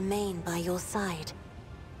decided to remain by your side,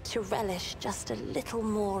 to relish just a little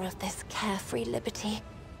more of this carefree liberty.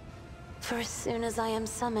 For as soon as I am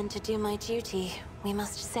summoned to do my duty, we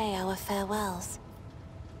must say our farewells.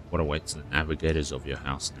 What awaits the navigators of your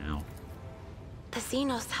house now? The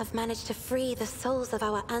Xenos have managed to free the souls of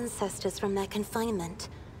our ancestors from their confinement.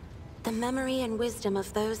 The memory and wisdom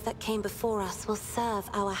of those that came before us will serve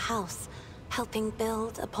our house, helping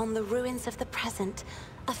build upon the ruins of the present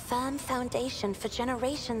a firm foundation for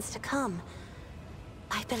generations to come.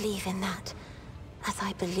 I believe in that, as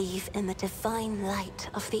I believe in the divine light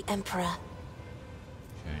of the Emperor.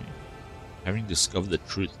 Okay. Having discovered the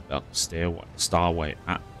truth about the Starway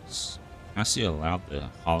Atlas, Cassia allowed the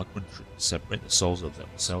Harlequin to separate the souls of the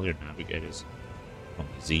Orsellio navigators from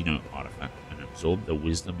the Xeno artifact and absorb the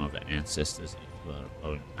wisdom of their ancestors into her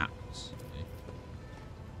own Atlas. Okay.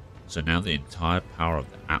 So now the entire power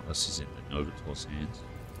of the Atlas is in the Novator's hands?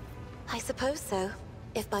 I suppose so,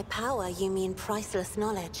 if by power you mean priceless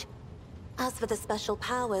knowledge. As for the special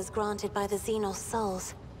powers granted by the Xenos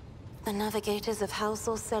souls, the navigators of House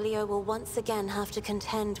Orsellio will once again have to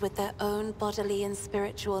contend with their own bodily and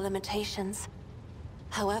spiritual limitations.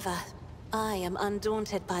 However, I am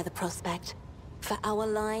undaunted by the prospect, for our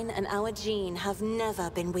line and our gene have never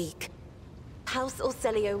been weak. House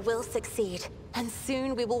Orsellio will succeed, and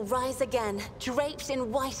soon we will rise again, draped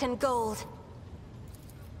in white and gold.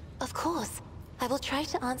 Of course, I will try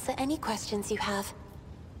to answer any questions you have.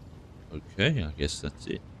 Okay, I guess that's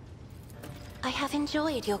it. I have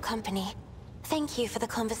enjoyed your company. Thank you for the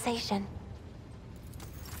conversation.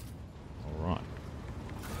 Alright.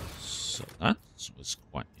 So that was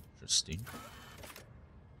quite interesting.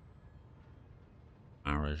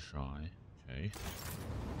 Marajai, okay.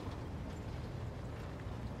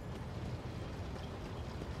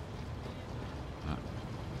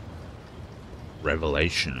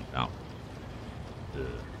 Revelation about the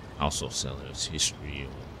House Orsellio's history,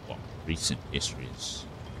 or what recent history is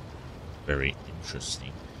very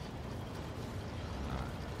interesting.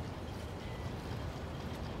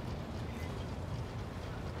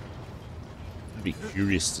 I'd be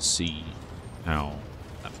curious to see how,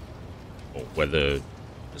 or whether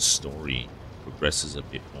the story progresses a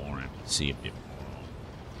bit more and we see a bit more on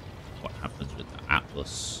what happens with the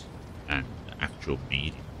Atlas and the actual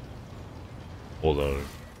meeting. Although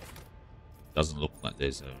it doesn't look like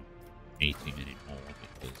there's a meeting anymore,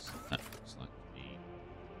 because that looks like to be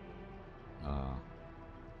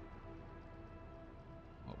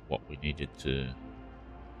what we needed to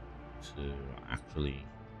actually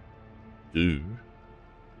do.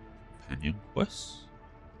 Companion quests.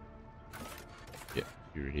 Yep,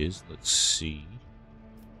 here it is. Let's see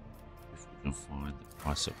if we can find the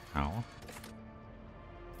price of power.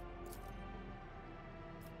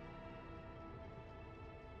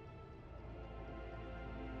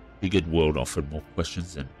 Figured world offered more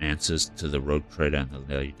questions than answers to the rogue trader and the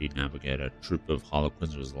lady navigator. A troop of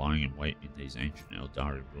Harlequins was lying in wait in these ancient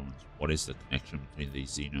Eldari ruins. What is the connection between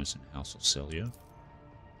these Xenos and House Orsellio?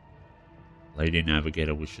 Lady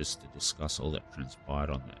Navigator wishes to discuss all that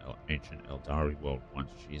transpired on the ancient Eldari world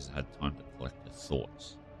once she has had time to collect her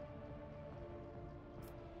thoughts.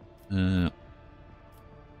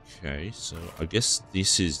 Okay, so I guess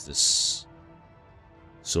this is this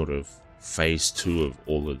sort of phase 2 of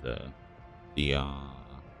all of the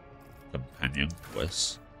companion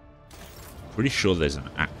quests. Pretty sure there's an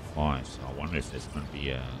Act 5, so I wonder if there's going to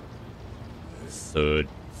be a third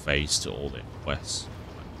phase to all their quests.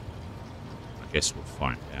 I guess we'll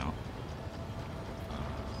find out.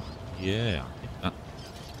 Yeah, I think that...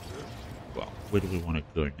 Well, where do we want to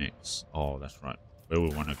go next? Oh, that's right. Where we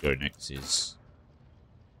want to go next is...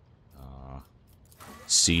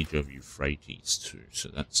 Siege of Euphrates 2. So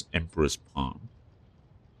that's Emperor's Palm.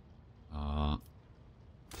 So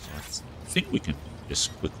I think we can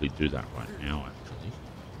just quickly do that right now, actually.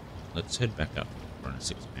 Let's head back up to Cronus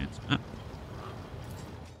Expanse map.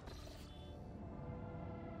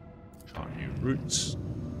 Try new routes.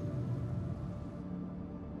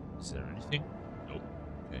 Is there anything? Nope.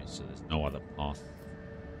 Okay, so there's no other path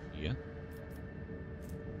here.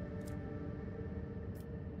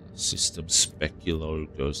 System Speculo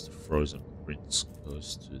goes to Frozen Prince,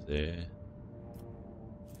 goes to there.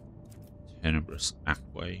 Tenebris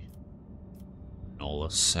Aquae.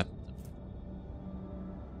 Nola Septum.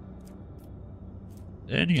 Are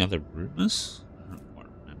there any other rumors? I don't quite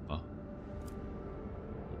remember.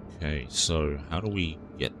 Okay, so how do we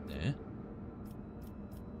get there?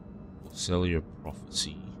 Orsellio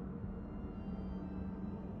Prophecy.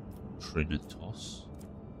 Trinitos.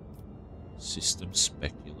 System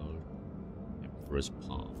Speculo. Emperor's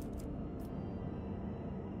Palm.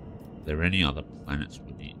 Are there any other planets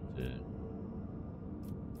we need to...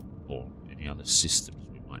 or any other systems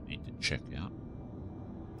we might need to check out?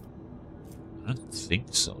 I don't think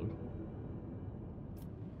so.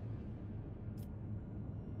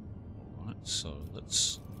 Alright, so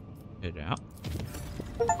let's head out.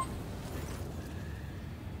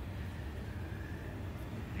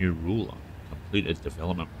 New ruler. Completed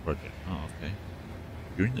development project. Oh, okay.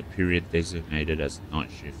 During the period designated as night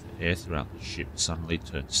shift, the air throughout the ship suddenly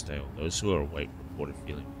turned stale. Those who are awake reported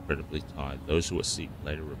feeling incredibly tired. Those who were asleep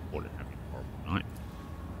later reported having a horrible night.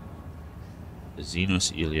 The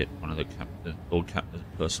Xenos Iliad, one of the old captain's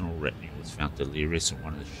personal retinue, was found delirious in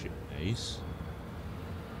one of the ship bays.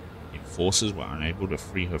 Enforcers were unable to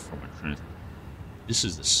free her from a trance. This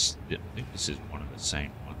is I think this is one of the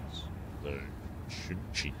same ones. So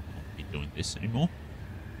shouldn't she not be doing this anymore?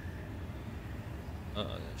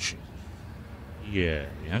 Yeah,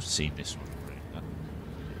 we have seen this one already. That's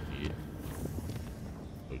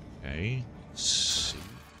weird. Okay, let's see.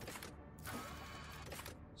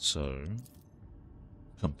 So,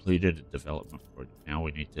 completed a development project. Now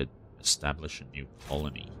we need to establish a new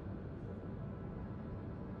colony.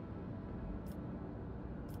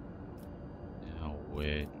 Now,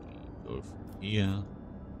 where do we go from here?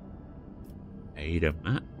 Ada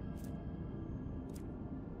map.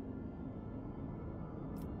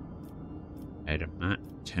 Adamat,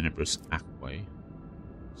 Tenebris Aquae.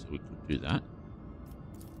 So we could do that.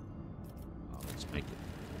 Let's make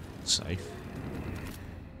it safe.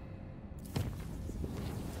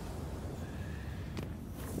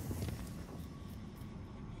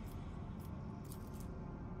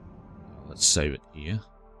 Let's save it here.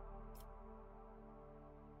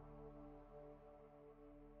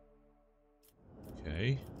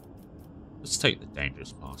 Okay. Let's take the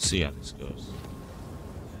dangerous path, see how this goes.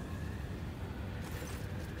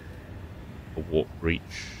 A warp breach.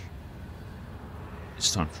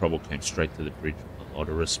 This time trouble came straight to the bridge. The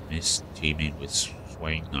odorous mist, teeming with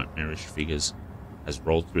swaying nightmarish figures, has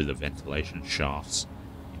rolled through the ventilation shafts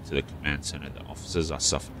into the command center. The officers are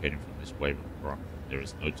suffocating from this wave of rock. There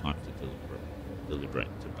is no time to deliberate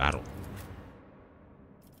to battle.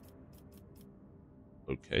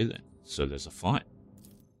 Okay then, so there's a fight.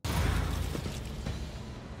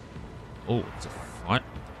 Oh, it's a fight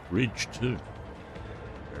with the bridge too.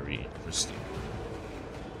 Very interesting.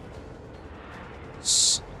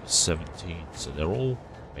 17, so they're all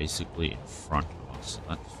basically in front of us. So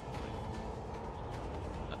that's fine.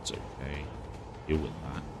 That's okay. Deal with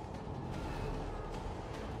that.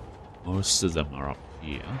 Most of them are up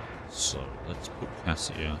here, so let's put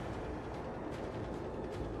Cassia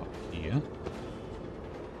up here.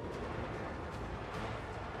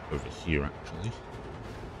 Over here, actually.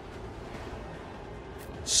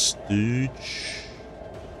 Stooge.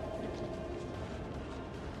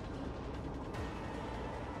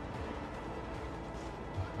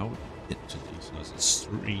 How would we get to these guys? There's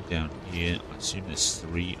 3 down here. I assume there's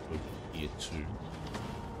 3 over here too.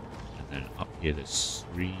 And then up here there's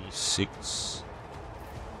 3, 6,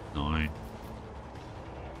 9,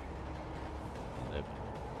 11.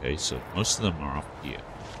 Okay, so most of them are up here.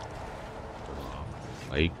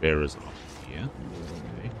 Plague bearers up here.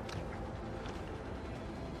 Okay.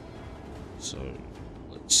 So,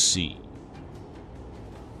 let's see.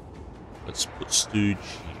 Let's put Stooge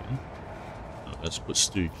here. No, let's put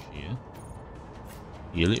Stooge here.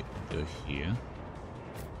 Elliot can go here.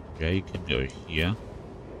 Jay can go here.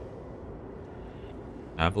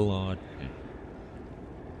 Abelard can...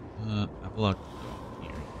 Abelard can go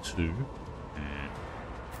here too. And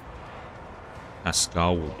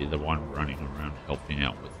Pascal will be the one running around helping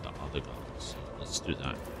out with the other guys. So let's do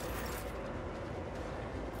that.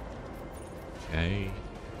 Okay,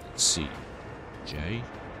 let's see. Jay.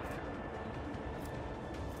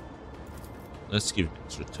 Let's give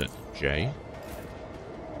its return to Jay.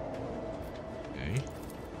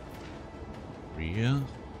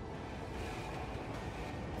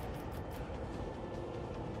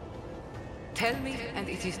 Tell me, and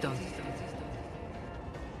it is done.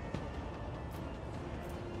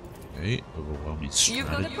 Okay, overwhelming strategy. You've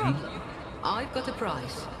got a problem. I've got a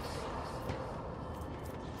prize.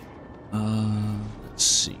 Let's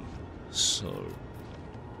see. So,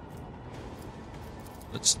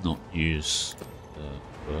 let's not use the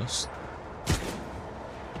first.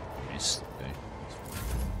 Missed. Okay.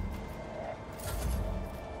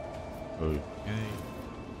 Okay.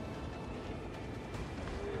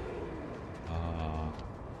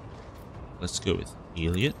 Let's go with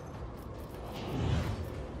Elliot.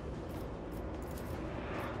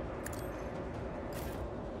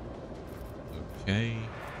 Okay.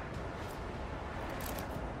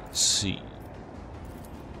 Let's see.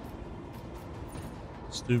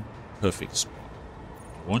 Let's do perfect spot.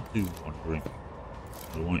 I won't do wandering.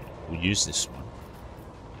 We'll use this one.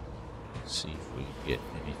 Let's see if we can get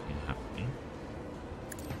anything happening.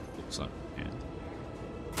 Looks like we can.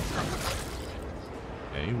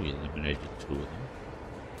 Okay, we eliminated 2 of them.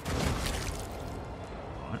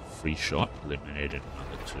 Alright, free shot, eliminated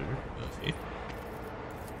another 2. Perfect.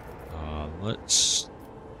 Let's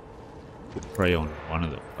put prey on one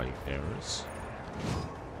of the wayfarers.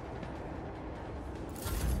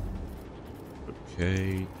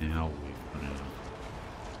 Okay, now we're gonna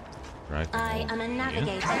drag them I am a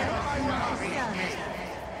navigator, not a servant.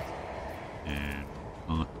 And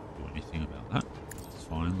can't do anything about that. That's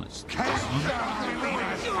fine, let's do this one.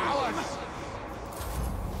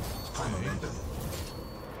 Okay.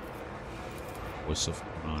 Voice of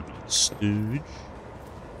command on Stooge.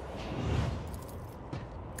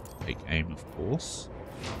 Take aim, of course.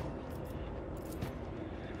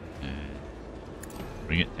 And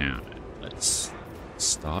bring it down. And let's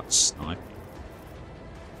start sniping.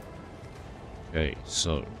 Okay,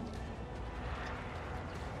 so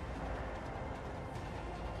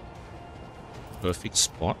perfect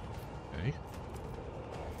spot. Okay.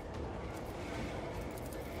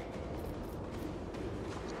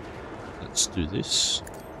 Let's do this.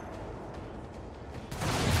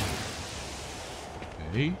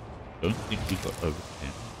 Okay. Don't think we got over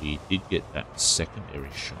 10. We did get that secondary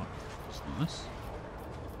shot. That's nice.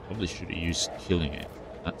 Probably should have used killing it.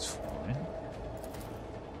 That's fine.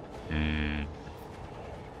 And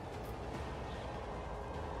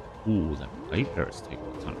ooh, that wayfarer's taking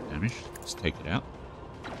a ton of damage. Let's take it out.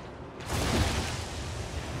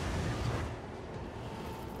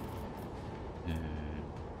 And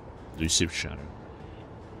elusive shadow.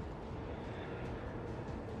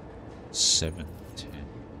 7, 10.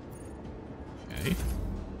 Okay.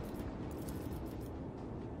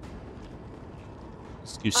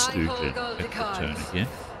 Let's give Stooge an extra turn again.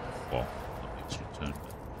 Well, not extra turn,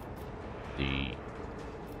 but the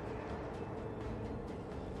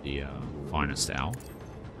finest owl.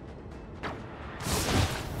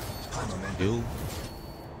 Kill.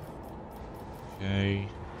 Okay.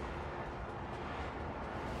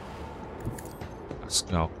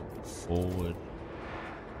 Pascal can move forward.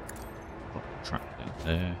 Drop the track down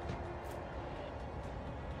there.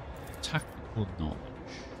 Tactical knowledge.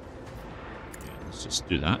 Yeah, let's just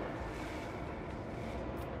do that.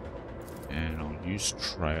 And I'll use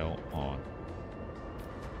trail on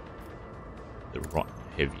the rotten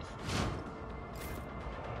heavy.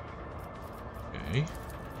 Okay.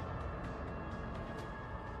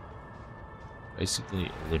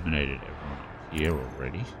 Basically eliminated everyone here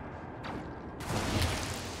already.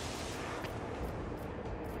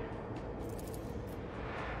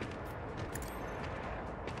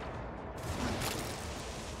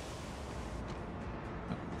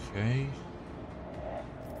 Okay.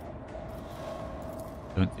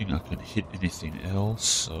 Don't think I can hit anything else,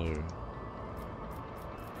 so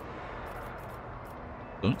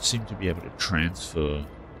don't seem to be able to transfer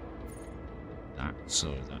that,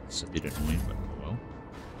 so that's a bit annoying, but well,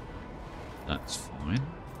 that's fine.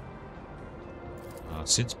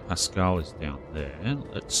 Since Pascal is down there,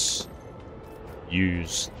 let's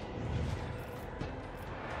use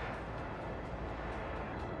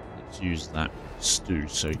that stew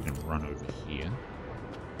so you can run over here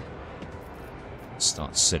and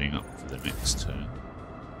start setting up for the next turn.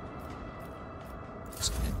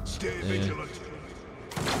 Stay vigilant.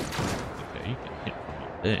 Okay, you can hit from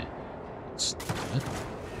up there. That's good.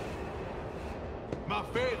 My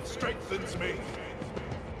faith strengthens me.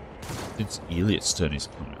 Since Elliot's turn is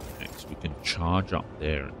coming up next, we can charge up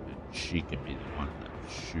there and she can be the one that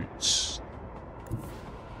shoots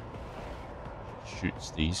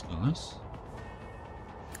these guys.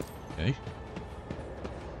 Okay.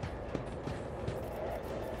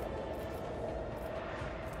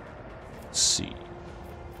 Let's see.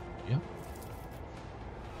 Yep.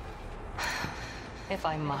 If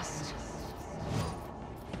I must.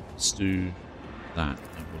 let's do that,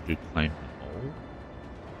 and we'll do claim the hole.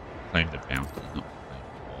 Claim the bounty, not claim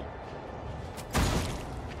the hole.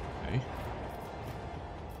 Okay.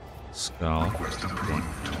 Scarlet, one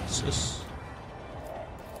Texas,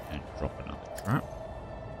 and drop another trap.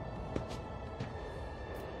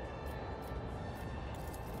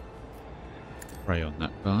 Prey on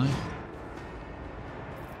that guy.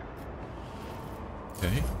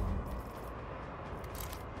 Okay.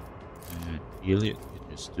 And Elliot can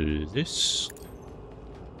just do this.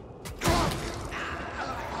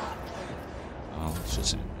 Let's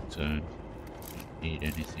just end the turn. Don't need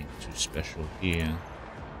anything too special here.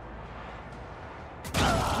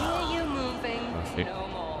 Hear you moving. Perfect. No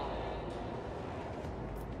more.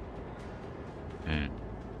 And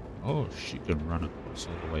oh, she can run across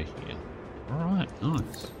all the way here. Alright,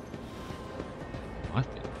 nice. I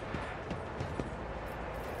like it.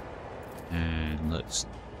 And let's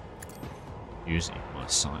use it in my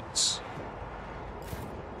sights.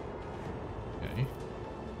 Okay.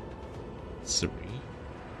 3.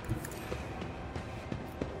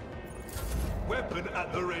 Weapon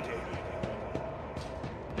at the ready.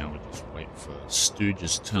 Now we just wait for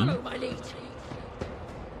Stooge's turn. Follow my lead.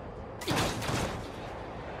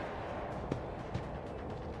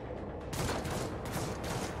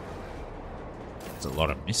 There's a lot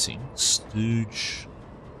of missing. Stooge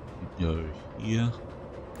would go here.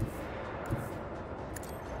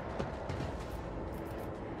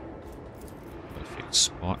 Perfect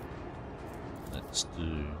spot. Let's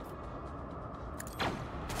do...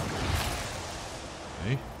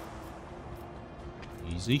 Okay.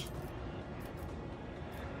 Easy.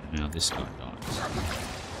 And now this guy dies.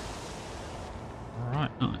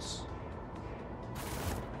 Alright, nice.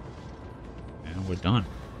 And we're done.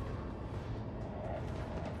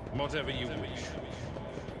 Whatever you wish.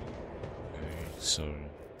 Okay, so...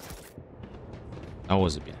 That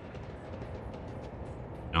was a bit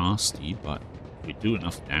nasty, but we do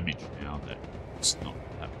enough damage now that it's not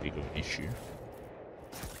that big of an issue,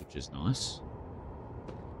 which is nice.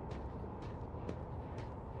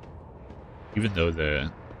 Even though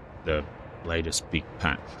the latest big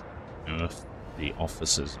patch nerfed the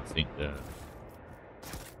officers, I think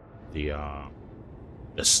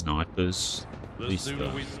the snipers, at least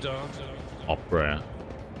the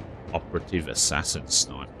operative assassin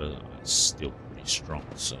sniper, is still pretty strong,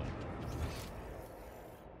 so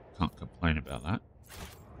can't complain about that.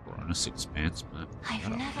 Cronus Expanse map. I've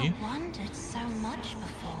never wondered so much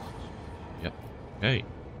before. Yep. Okay.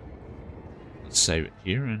 Let's save it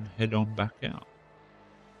here and head on back out.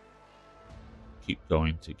 Keep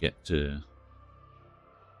going to get to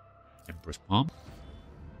Empress Palm.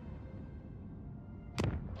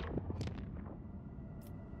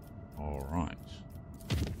 Alright.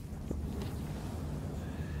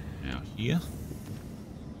 Now here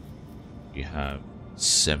we have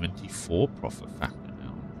 74 profit factor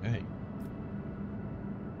now. Okay.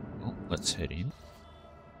 Well, let's head in.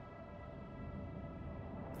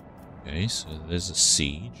 Okay, so there's a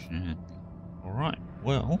siege, and alright,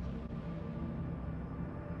 well,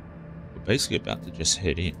 we're basically about to just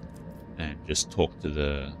head in and just talk to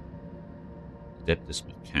the Adeptus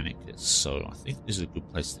Mechanicus, so I think this is a good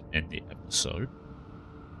place to end the episode.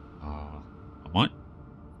 I might,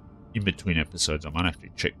 in between episodes, I might have to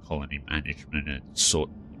check colony management and sort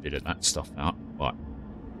a bit of that stuff out, but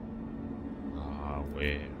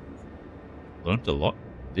we've learned a lot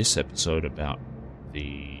this episode about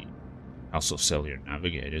the House Orsellio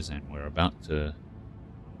navigators, and we're about to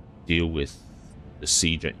deal with the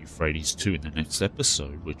siege at Euphrates 2 in the next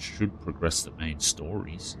episode, which should progress the main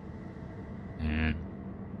stories. And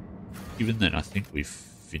given that I think we've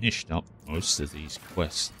finished up most of these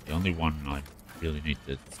quests, the only one I really need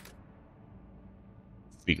to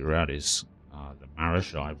figure out is the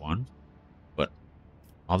Marajai one. But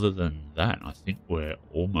other than that, I think we're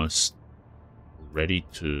almost ready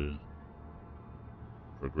to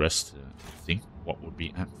progress to, I think, what would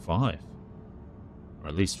be Act 5. Or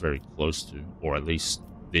at least very close to, or at least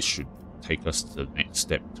this should take us to the next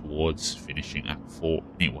step towards finishing Act 4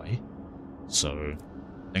 anyway. So,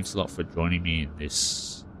 thanks a lot for joining me in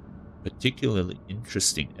this particularly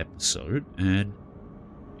interesting episode, and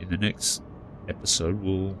in the next episode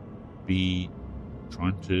we'll be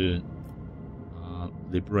trying to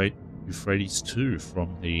liberate Euphrates 2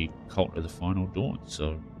 from the Cult of the Final Dawn.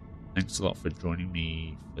 So, thanks a lot for joining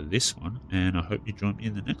me for this one, and I hope you join me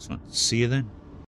in the next one. See you then.